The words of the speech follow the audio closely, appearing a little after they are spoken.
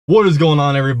What is going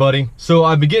on, everybody? So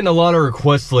I've been getting a lot of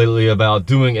requests lately about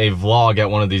doing a vlog at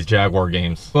one of these Jaguar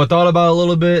games. So I thought about it a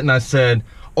little bit and I said,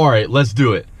 all right, let's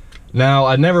do it. Now,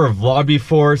 I've never vlogged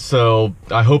before, so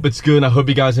I hope it's good and I hope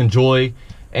you guys enjoy.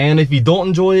 And if you don't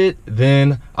enjoy it,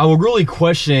 then I will really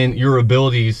question your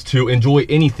abilities to enjoy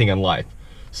anything in life.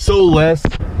 So let's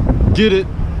get it.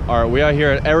 All right, we are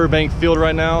here at Everbank Field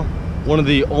right now. One of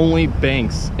the only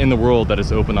banks in the world that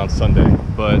is open on Sunday.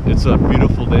 But it's a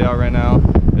beautiful day out right now.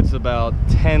 It's about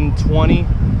 10:20,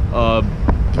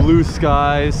 blue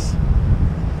skies.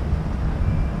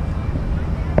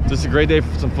 Just a great day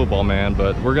for some football, man.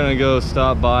 But we're gonna go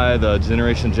stop by the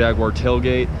Generation Jaguar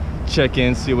tailgate, check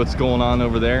in, see what's going on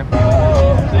over there.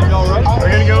 Y'all ready? We're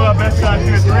gonna go best time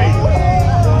 2 or 3.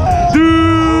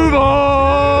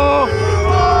 Duval!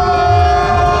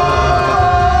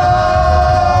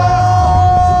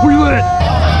 We lit!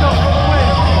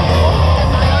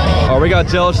 Oh, we got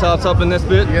jello shots up in this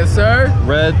bit. Yes, sir.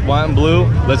 Red, white, and blue.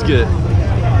 Let's get it.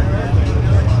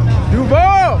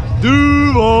 Duval!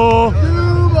 Duval!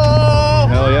 Duval!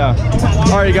 Hell yeah.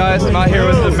 All right, guys, I'm out here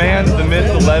with the man, the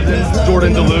myth, the legend,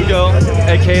 Jordan DeLugo,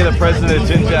 aka the president of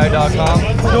GenJag.com.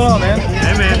 What's going on, man?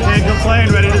 Hey, man, can't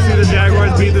complain. Ready to see the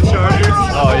Jaguars beat the Chargers.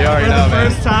 Oh, you already know,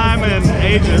 man. First time in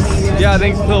ages. Yeah, I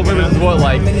think Phil Rivers is what,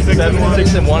 like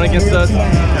 6-1 against us.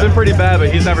 It's been pretty bad, but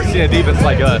he's never seen a defense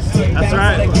like us. That's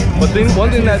right. But one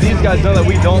thing that these guys know that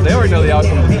we don't, they already know the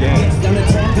outcome of this game.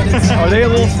 Are they a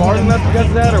little smarter than us because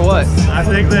of that, or what? I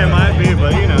think they might be,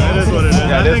 but you know, it is what it is.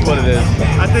 Yeah, it is what it is.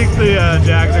 I think the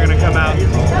Jags are going to come out,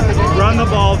 run the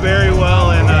ball very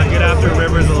well, and get after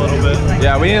Rivers a little bit.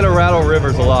 Yeah, we need to rattle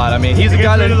Rivers a lot. I mean, he's a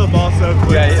guy that gets rid of the ball so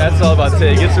quick. Yeah, that's all about to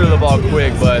say. He gets rid of the ball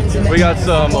quick, but we got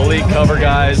some elite cover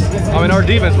guys. I mean, our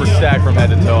defense was stacked from head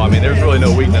to toe. I mean, there's really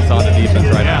no weakness on the defense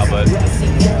right now, but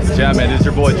yeah, man, this is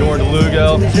your boy Jordan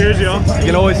DeLugo. Cheers, y'all. You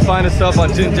can always find us up on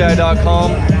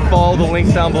GenJag.com. Follow the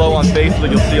links down below on Facebook.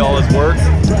 You'll see all his work.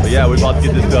 But yeah, we're about to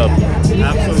get this dub.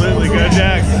 Absolutely. Go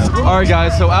Jags. All right,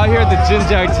 guys, so out here at the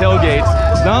GenJag tailgates,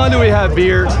 not only do we have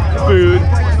beer, food,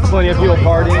 plenty of people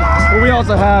partying, but we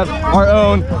also have our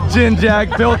own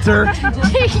GenJag filter.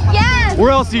 Yes!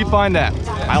 Where else do you find that?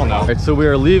 I don't know. All right, so we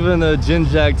are leaving the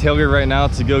GenJag tailgate right now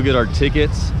to go get our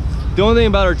tickets. The only thing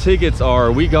about our tickets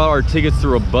are we got our tickets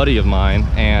through a buddy of mine,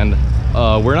 and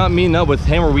we're not meeting up with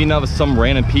him, we're meeting up with some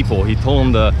random people. He told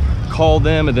them to call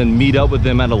them and then meet up with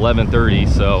them at 11:30.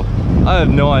 So I have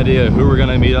no idea who we're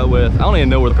gonna meet up with. I don't even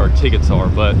know where our tickets are,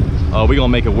 but we're gonna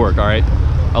make it work, all right?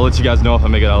 I'll let you guys know if I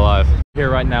make it out alive. Here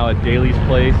right now at Daly's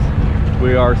place.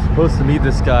 We are supposed to meet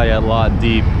this guy at Lot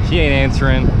Deep. He ain't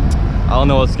answering. I don't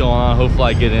know what's going on.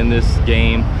 Hopefully I get in this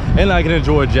game and I can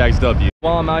enjoy Jags W.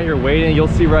 While I'm out here waiting, you'll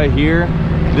see right here,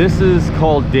 this is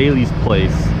called Daly's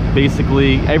place.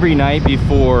 Basically, every night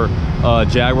before a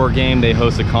Jaguar game, they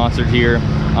host a concert here.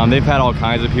 They've had all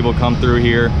kinds of people come through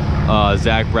here.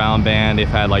 Zach Brown Band, they've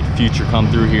had like Future come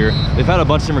through here. They've had a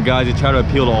bunch of different guys. They try to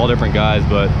appeal to all different guys,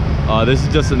 but this is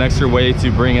just an extra way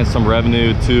to bring in some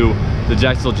revenue to the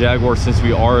Jacksonville Jaguars, since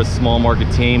we are a small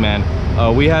market team and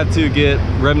we have to get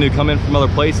revenue coming from other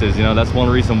places. You know, that's one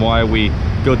reason why we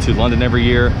go to London every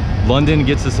year. London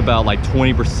gets us about like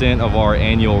 20% of our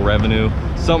annual revenue,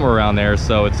 somewhere around there.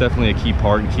 So it's definitely a key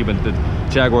part in keeping the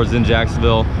Jaguars in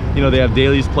Jacksonville. You know, they have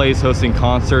Daly's place hosting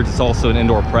concerts. It's also an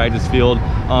indoor practice field.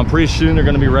 Pretty soon they're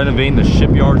going to be renovating the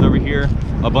shipyards over here,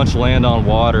 a bunch of land on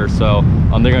water. So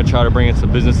they're going to try to bring in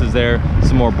some businesses there,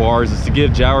 some more bars. It's to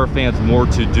give Jaguar fans more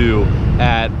to do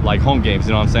at like home games,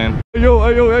 you know what I'm saying? Hey yo,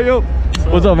 hey yo, hey yo.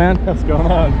 What's up, man? What's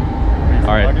going on?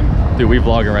 All right, dude, we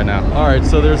vlogging right now. All right,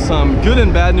 so there's some good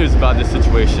and bad news about this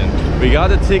situation. We got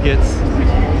the tickets.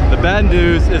 The bad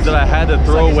news is that I had to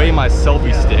throw away my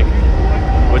selfie stick,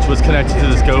 which was connected to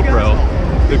this GoPro.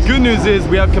 The good news is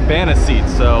we have cabana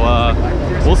seats, so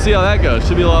we'll see how that goes.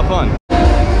 Should be a lot of fun.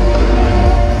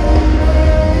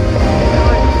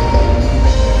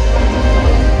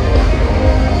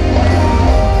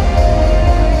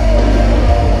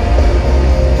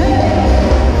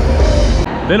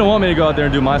 They don't want me to go out there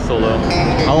and do my solo.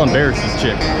 I'll embarrass this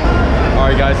chick. All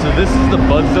right, guys, so this is the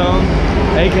Bud Zone,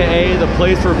 AKA the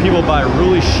place where people buy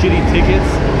really shitty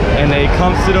tickets and they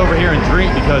come sit over here and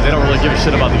drink because they don't really give a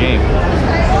shit about the game.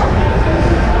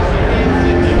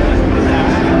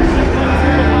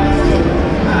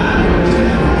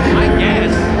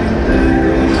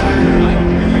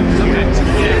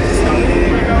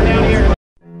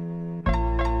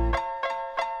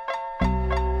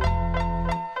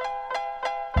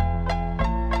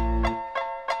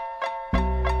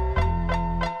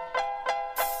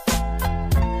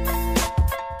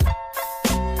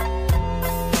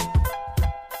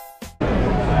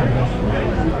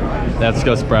 That's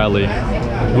Gus Bradley.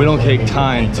 We don't take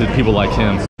time to people like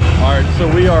him. All right, so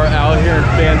we are out here in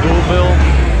Fanduelville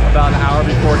about an hour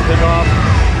before kickoff.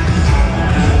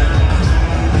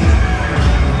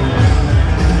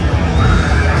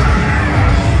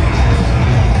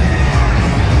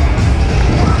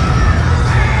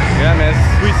 Yeah, man, it's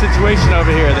a sweet situation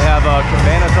over here. They have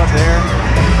cabanas up there.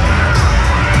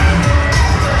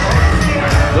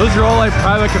 Those are all like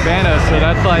private cabanas, so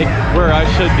that's like where I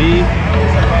should be.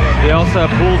 They also have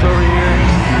pools over here.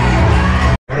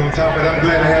 But on top of that, I'm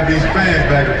glad to have these fans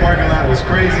back. The parking lot was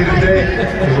crazy today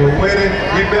because we're winning.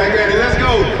 Get back at it. Let's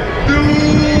go.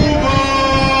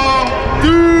 Duval!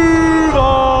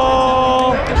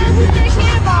 Duval!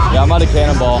 Yeah, I'm out of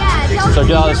Cannonball. So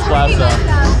get out of this plaza.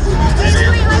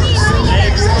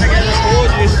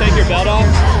 You just take your belt off?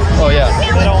 Oh yeah.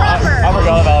 I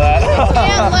forgot about that.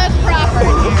 Can't look proper.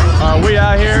 We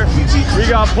out here. We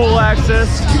got pool access.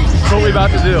 That's what we about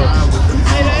to do.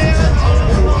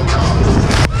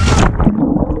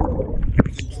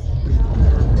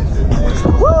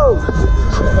 Woo!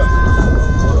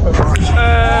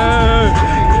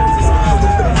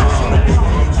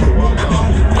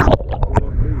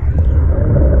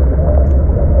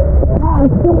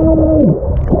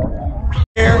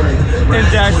 Here in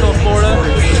Jacksonville, Florida,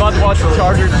 about to watch the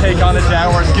Chargers take on the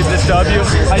Jaguars, get this W.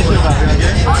 How do you feel about it?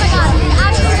 Oh my god, we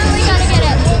absolutely gotta get it.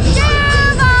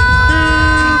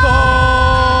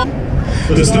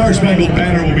 The Star Spangled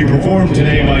Banner will be performed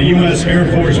today by U.S. Air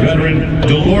Force veteran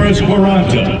Dolores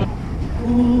Quaranta.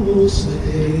 Oh,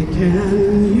 say,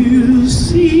 can you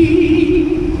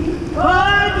see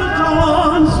by the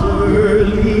dawn's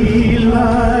early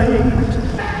light,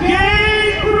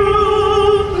 gay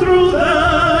through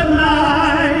the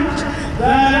night,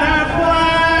 that our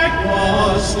flag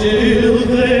was still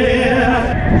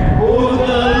there? Oh,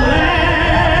 the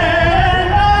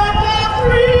land of the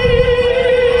free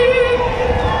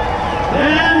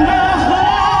and the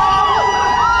home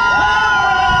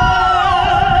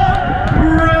of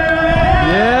brave.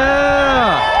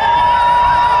 Yeah!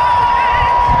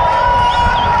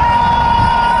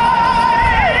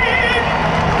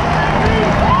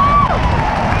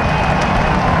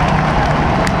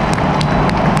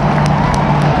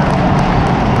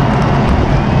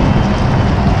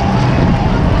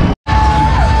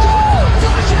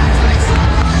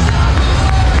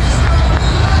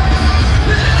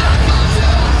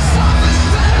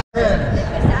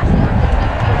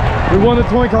 We won the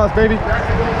coin toss, baby.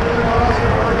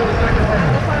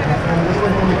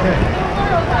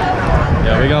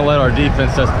 Yeah, we're gonna let our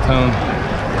defense set the tone.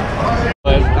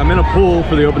 But I'm in a pool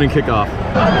for the opening kickoff.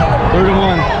 3rd and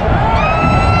 1.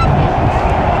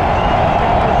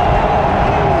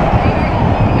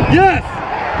 Yes!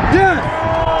 Yes!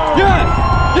 Yes!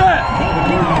 Yes!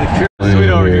 Sweet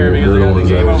over here because we got the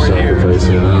game over here.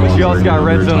 But you also got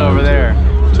red zone over there.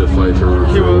 To fight for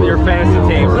Your fantasy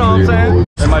teams, you know what I'm saying?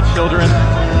 And my children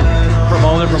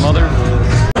promoting from others.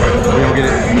 We gonna get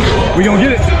it. We gonna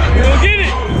get it. We gonna get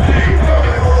it.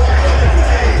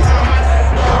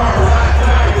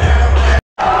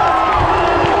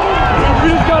 We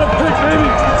just got a pick, baby.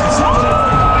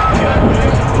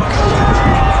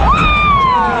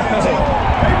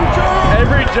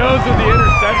 Avery Jones with the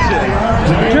interception.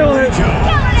 Kill it.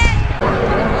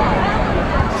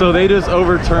 So they just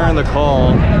overturned the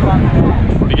call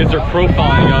because they're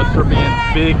profiling us for being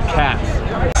big cats.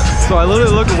 So I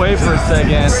literally look away for a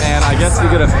second and I guess we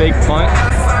get a fake punt.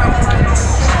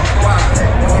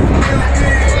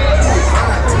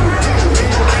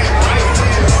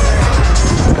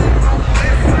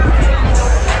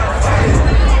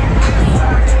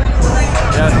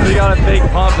 Yeah, so we got a fake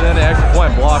punt and then an extra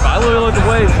point block. I literally looked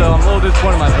away, so I'm a little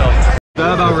disappointed in myself.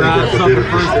 That about wraps up the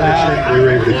first half.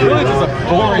 Really just a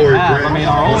boring half. I mean,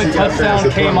 our only touchdown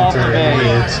came off of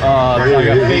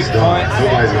like a fake punt,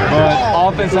 but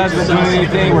offense hasn't been doing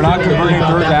anything. We're not converting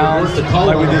 3rd downs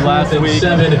like we did last week.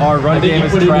 Our run game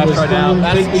is trash right now.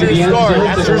 That's a true start.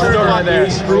 That's a true start right there.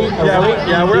 We're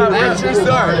out here. True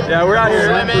start. Yeah, we're out here.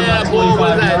 It means it's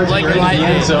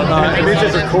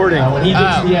recording.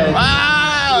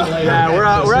 Yeah, we're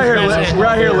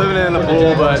out here living in the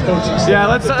pool, but yeah,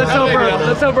 let's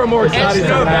hope for a more exciting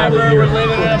second. We're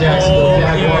living in a pool.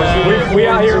 We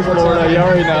out here in Florida, you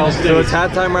already know. So it's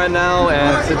halftime right now,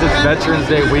 and since it's Veterans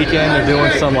Day weekend, they're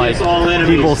doing some like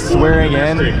people swearing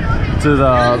in to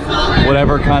the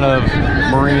whatever kind of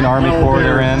Marine Army Corps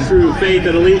they're in. True faith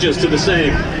and allegiance to the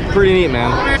same. Pretty neat,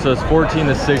 man. So it's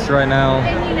 14-6 right now.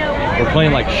 We're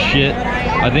playing like shit.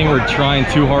 I think we're trying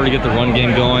too hard to get the run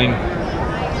game going.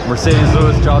 Mercedes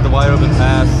Lewis dropped the wide open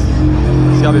pass.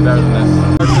 It's gotta be better than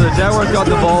this. So the Jaguars got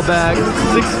the ball back.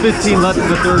 6:15 left in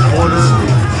the third quarter.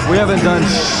 We haven't done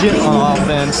shit on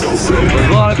offense. There's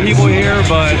a lot of people here,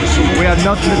 but we have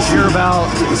nothing to cheer about.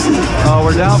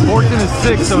 We're down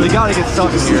 14-6, so we gotta get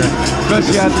something here.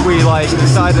 Especially after we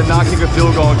decide to not kick a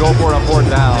field goal and go for it on 4th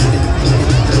down.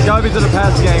 It's gotta be to the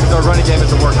passing game because our running game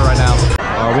isn't working right now.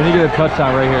 We need to get a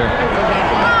touchdown right here.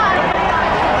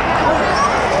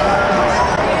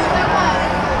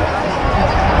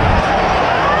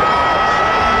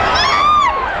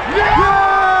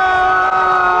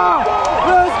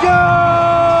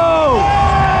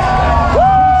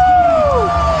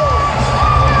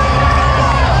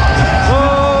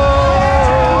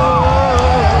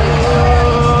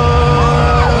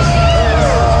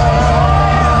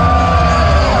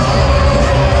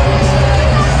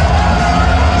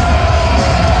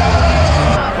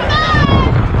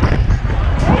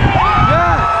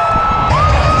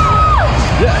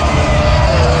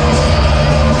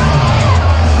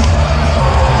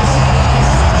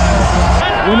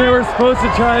 When they were supposed to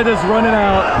try just running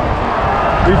out,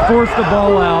 we forced the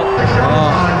ball out.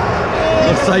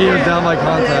 Looks like he was down by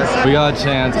contact. We got a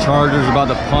chance. Chargers about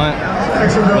to punt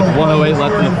with 1:08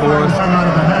 left in the 4th.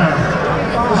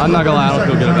 I'm not gonna lie, I don't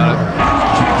feel good about it.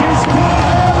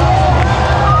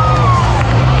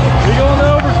 We going to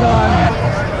overtime.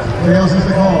 What else is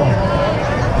the call?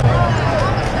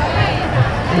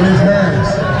 It is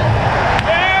Harris.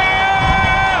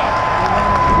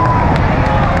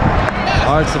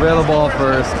 All right, so we have the ball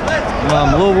first. What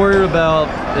I'm a little worried about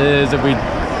is if we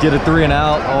get a 3 and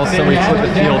out, all of a sudden we flip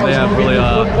the field. They have really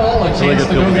good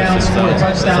field position.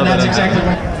 So that's exactly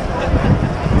right.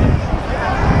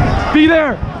 Be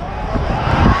there!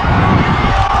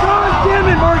 God damn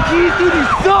it, Marquise, dude, you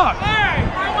suck!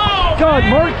 God,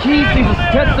 Marquise needs to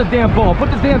catch the damn ball.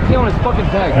 Put the damn tail on his fucking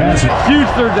tag. Huge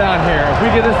 3rd down here. If we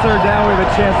get this 3rd down, we have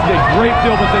a chance to get great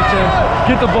field position,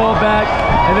 get the ball back,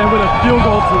 and then with a field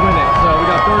goal to win it. So we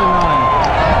got 3rd and 9.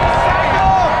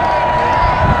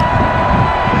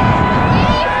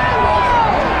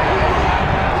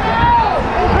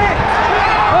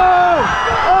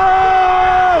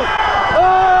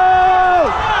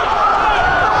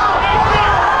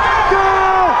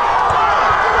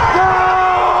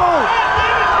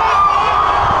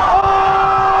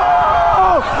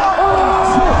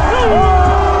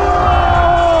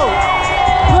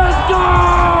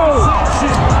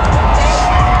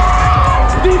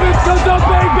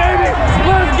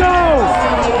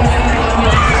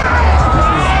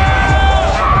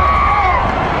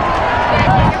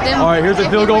 All right, here's a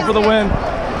field goal for the win.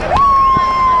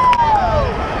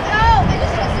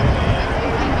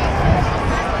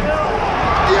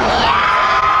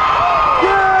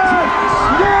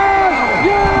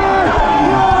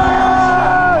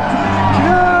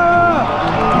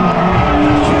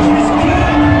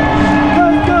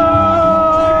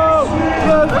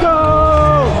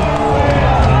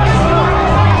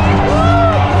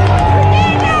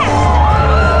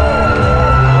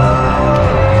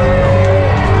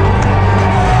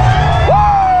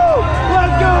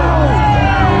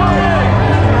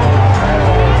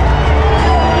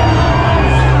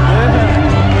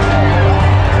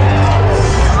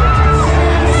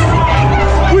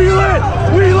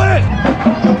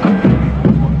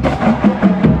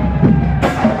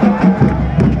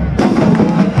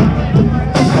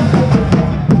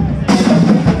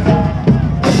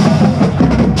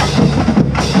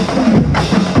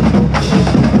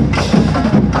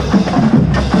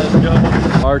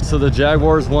 So the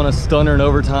Jaguars won a stunner in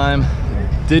overtime.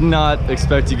 Did not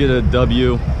expect to get a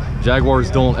W.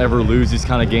 Jaguars don't ever lose these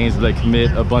kind of games where they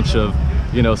commit a bunch of,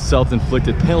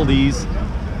 self-inflicted penalties.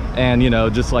 And,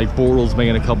 just like Bortles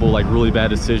making a couple really bad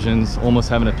decisions, almost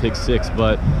having a pick 6.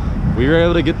 But we were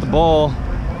able to get the ball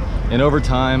in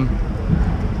overtime.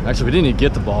 Actually, we didn't even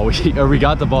get the ball. We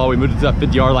got the ball. We moved it to that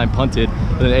 50-yard line, punted.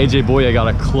 And then AJ Boye got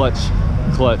a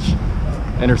clutch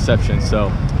interception.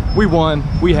 So we won.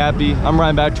 We happy. I'm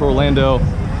riding back to Orlando.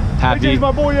 Happy. AJ's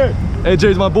my boy.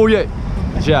 AJ's my boy.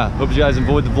 Yeah. Hope you guys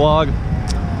enjoyed the vlog.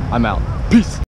 I'm out. Peace.